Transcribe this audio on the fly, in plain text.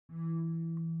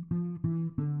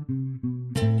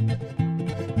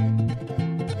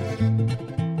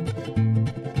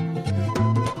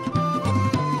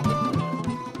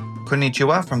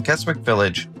Konnichiwa from Keswick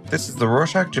Village. This is the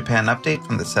Rorschach Japan update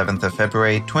from the 7th of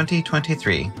February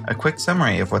 2023, a quick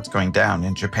summary of what's going down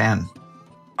in Japan.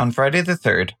 On Friday the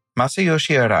 3rd,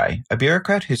 Masayoshi Arai, a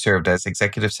bureaucrat who served as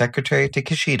executive secretary to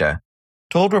Kishida,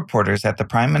 told reporters at the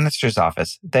Prime Minister's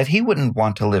office that he wouldn't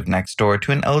want to live next door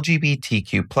to an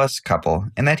LGBTQ+ couple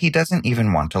and that he doesn't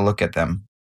even want to look at them.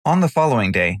 On the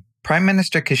following day, Prime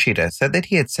Minister Kishida said that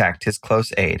he had sacked his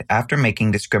close aide after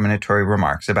making discriminatory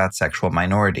remarks about sexual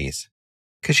minorities.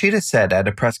 Kishida said at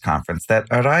a press conference that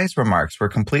Arai's remarks were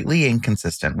completely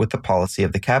inconsistent with the policy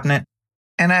of the cabinet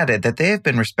and added that they have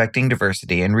been respecting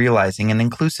diversity and realizing an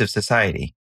inclusive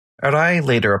society. Arai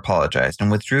later apologized and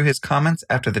withdrew his comments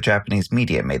after the Japanese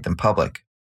media made them public.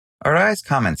 Arai's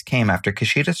comments came after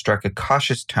Kishida struck a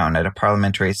cautious tone at a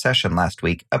parliamentary session last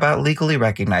week about legally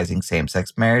recognizing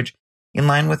same-sex marriage in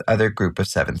line with other group of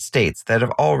 7 states that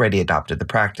have already adopted the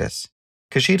practice.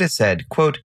 Kishida said,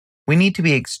 quote, "We need to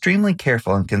be extremely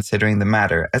careful in considering the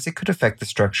matter as it could affect the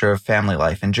structure of family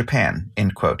life in Japan,"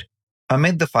 end quote,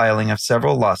 amid the filing of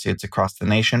several lawsuits across the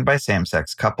nation by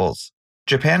same-sex couples.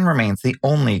 Japan remains the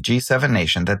only G7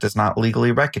 nation that does not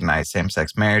legally recognize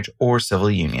same-sex marriage or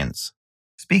civil unions.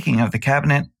 Speaking of the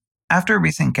cabinet, after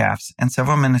recent gaffes and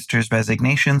several ministers'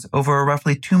 resignations over a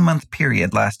roughly 2-month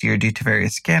period last year due to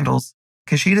various scandals,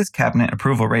 Kishida's cabinet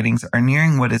approval ratings are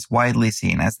nearing what is widely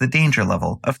seen as the danger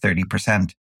level of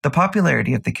 30%. The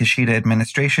popularity of the Kishida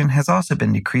administration has also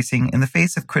been decreasing in the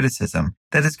face of criticism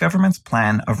that his government's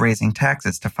plan of raising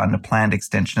taxes to fund a planned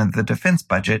extension of the defense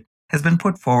budget has been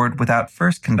put forward without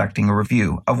first conducting a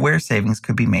review of where savings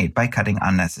could be made by cutting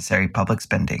unnecessary public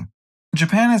spending.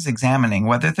 Japan is examining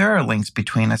whether there are links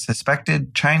between a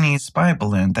suspected Chinese spy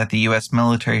balloon that the U.S.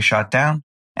 military shot down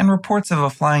and reports of a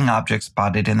flying object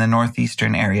spotted in the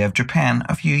northeastern area of Japan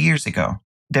a few years ago.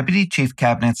 Deputy Chief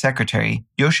Cabinet Secretary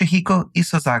Yoshihiko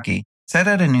Isozaki said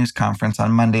at a news conference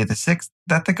on Monday the 6th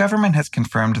that the government has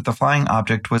confirmed the flying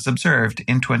object was observed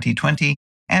in 2020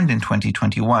 and in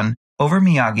 2021 over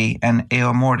Miyagi and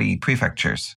Aomori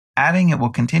prefectures, adding it will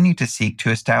continue to seek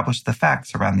to establish the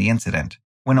facts around the incident.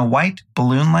 When a white,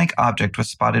 balloon-like object was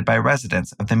spotted by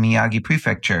residents of the Miyagi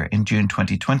prefecture in June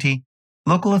 2020,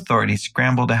 local authorities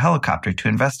scrambled a helicopter to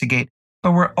investigate,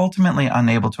 but were ultimately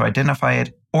unable to identify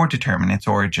it or determine its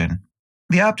origin.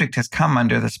 The object has come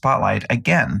under the spotlight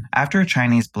again after a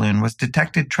Chinese balloon was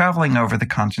detected traveling over the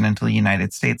continental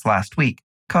United States last week,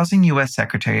 causing U.S.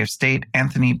 Secretary of State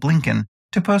Anthony Blinken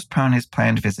to postpone his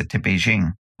planned visit to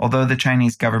Beijing. Although the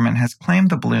Chinese government has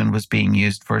claimed the balloon was being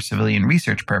used for civilian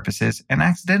research purposes and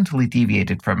accidentally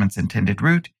deviated from its intended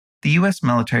route, the U.S.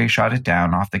 military shot it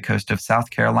down off the coast of South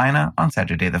Carolina on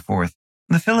Saturday the 4th.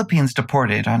 The Philippines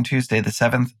deported on Tuesday the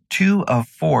 7th 2 of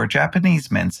 4 Japanese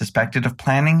men suspected of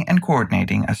planning and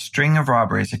coordinating a string of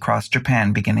robberies across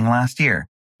Japan beginning last year,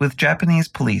 with Japanese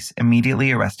police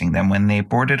immediately arresting them when they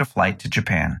boarded a flight to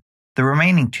Japan. The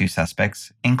remaining 2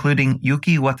 suspects, including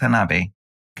Yuki Watanabe,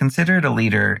 considered a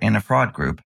leader in a fraud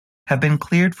group, have been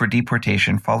cleared for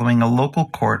deportation following a local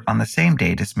court on the same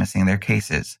day dismissing their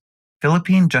cases.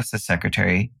 Philippine Justice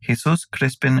Secretary Jesus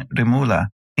Crispin Remulla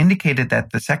indicated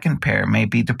that the second pair may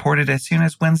be deported as soon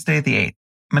as Wednesday the 8th.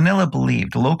 Manila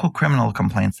believed local criminal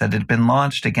complaints that had been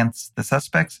lodged against the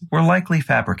suspects were likely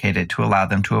fabricated to allow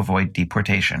them to avoid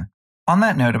deportation. On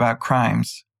that note about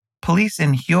crimes, police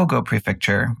in Hyogo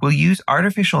Prefecture will use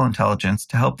artificial intelligence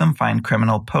to help them find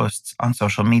criminal posts on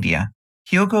social media.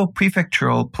 Hyogo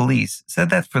Prefectural Police said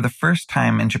that for the first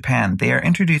time in Japan, they are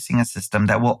introducing a system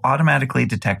that will automatically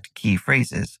detect key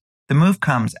phrases. The move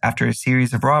comes after a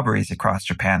series of robberies across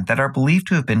Japan that are believed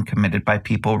to have been committed by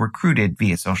people recruited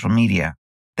via social media.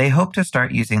 They hope to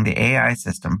start using the AI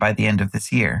system by the end of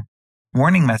this year.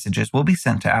 Warning messages will be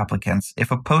sent to applicants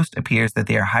if a post appears that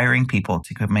they are hiring people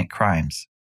to commit crimes.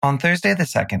 On Thursday the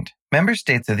 2nd, member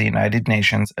states of the United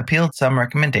Nations appealed some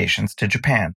recommendations to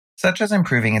Japan, such as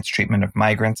improving its treatment of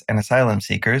migrants and asylum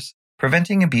seekers,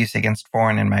 preventing abuse against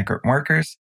foreign and migrant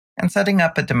workers, and setting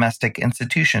up a domestic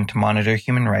institution to monitor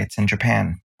human rights in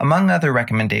Japan. Among other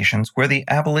recommendations were the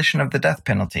abolition of the death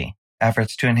penalty,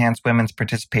 efforts to enhance women's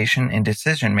participation in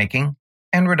decision-making,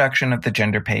 and reduction of the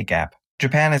gender pay gap.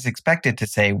 Japan is expected to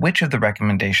say which of the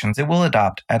recommendations it will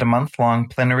adopt at a month-long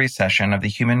plenary session of the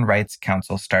Human Rights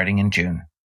Council starting in June.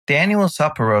 The annual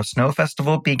Sapporo Snow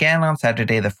Festival began on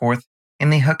Saturday the 4th in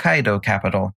the Hokkaido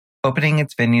capital, opening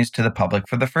its venues to the public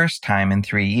for the first time in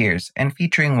 3 years and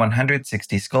featuring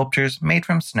 160 sculptures made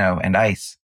from snow and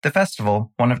ice. The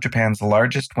festival, one of Japan's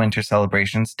largest winter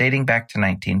celebrations dating back to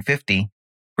 1950,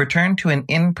 returned to an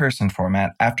in-person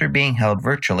format after being held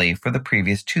virtually for the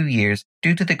previous 2 years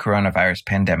due to the coronavirus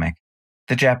pandemic.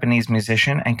 The Japanese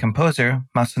musician and composer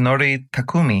Masanori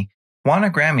Takumi won a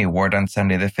Grammy Award on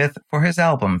Sunday the 5th for his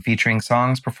album featuring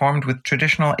songs performed with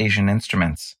traditional Asian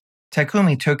instruments.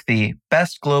 Takumi took the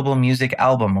Best Global Music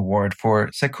Album Award for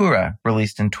Sakura,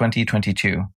 released in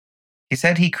 2022. He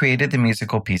said he created the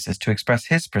musical pieces to express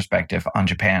his perspective on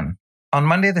Japan. On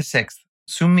Monday the 6th,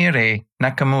 Sumire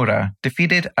Nakamura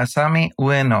defeated Asami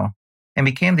Ueno and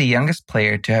became the youngest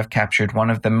player to have captured one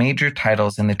of the major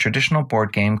titles in the traditional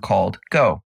board game called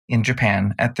Go in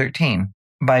Japan at 13.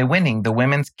 By winning the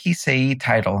women's Kisei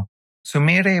title,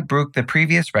 Sumire broke the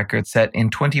previous record set in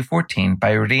 2014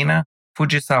 by Rina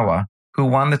Fujisawa, who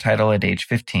won the title at age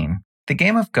 15. The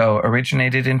game of Go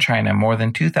originated in China more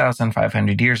than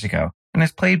 2,500 years ago and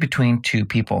is played between two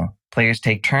people. Players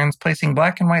take turns placing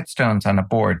black and white stones on a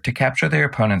board to capture their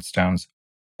opponent's stones,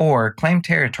 or claim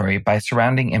territory by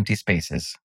surrounding empty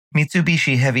spaces.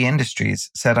 Mitsubishi Heavy Industries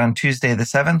said on Tuesday the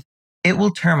 7th, it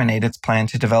will terminate its plan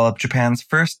to develop Japan's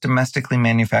first domestically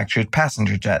manufactured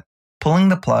passenger jet, pulling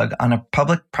the plug on a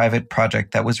public-private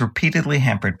project that was repeatedly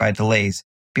hampered by delays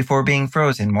before being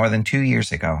frozen more than 2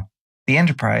 years ago. The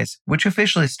enterprise, which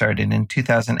officially started in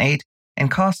 2008 and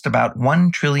cost about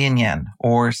 1 trillion yen,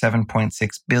 or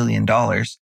 $7.6 billion,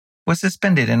 was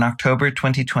suspended in October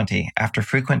 2020 after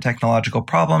frequent technological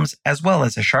problems as well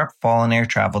as a sharp fall in air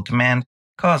travel demand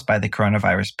caused by the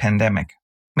coronavirus pandemic.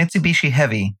 Mitsubishi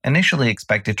Heavy initially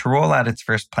expected to roll out its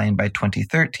first plane by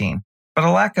 2013, but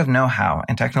a lack of know-how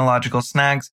and technological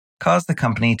snags caused the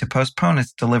company to postpone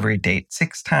its delivery date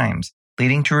 6 times,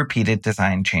 leading to repeated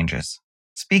design changes.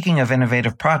 Speaking of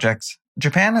innovative projects,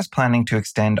 Japan is planning to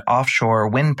extend offshore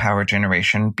wind power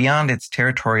generation beyond its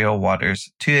territorial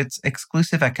waters to its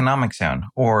exclusive economic zone,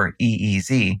 or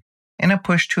EEZ, in a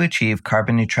push to achieve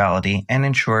carbon neutrality and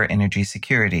ensure energy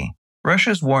security.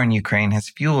 Russia's war in Ukraine has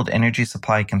fueled energy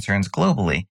supply concerns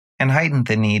globally and heightened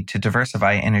the need to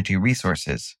diversify energy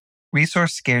resources.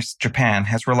 Resource-scarce Japan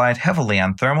has relied heavily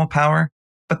on thermal power,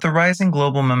 but the rising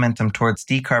global momentum towards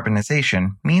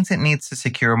decarbonization means it needs to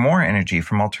secure more energy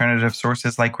from alternative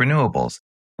sources like renewables,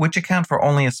 which account for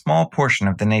only a small portion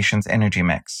of the nation's energy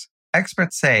mix.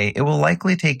 Experts say it will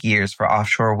likely take years for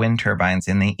offshore wind turbines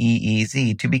in the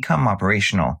EEZ to become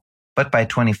operational. But by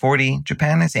 2040,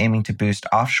 Japan is aiming to boost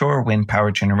offshore wind power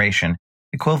generation,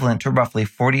 equivalent to roughly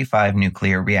 45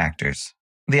 nuclear reactors.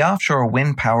 The offshore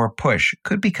wind power push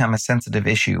could become a sensitive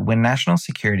issue when national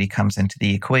security comes into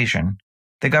the equation.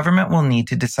 The government will need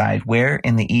to decide where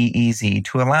in the EEZ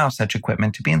to allow such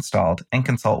equipment to be installed and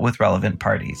consult with relevant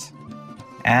parties.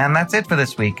 And that's it for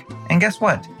this week. And guess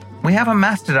what? We have a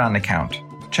Mastodon account.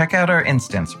 Check out our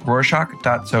instance,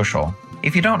 Rorschach.social.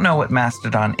 If you don't know what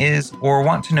Mastodon is or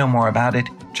want to know more about it,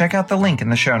 check out the link in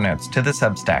the show notes to the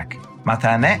Substack.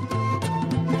 Mata ne!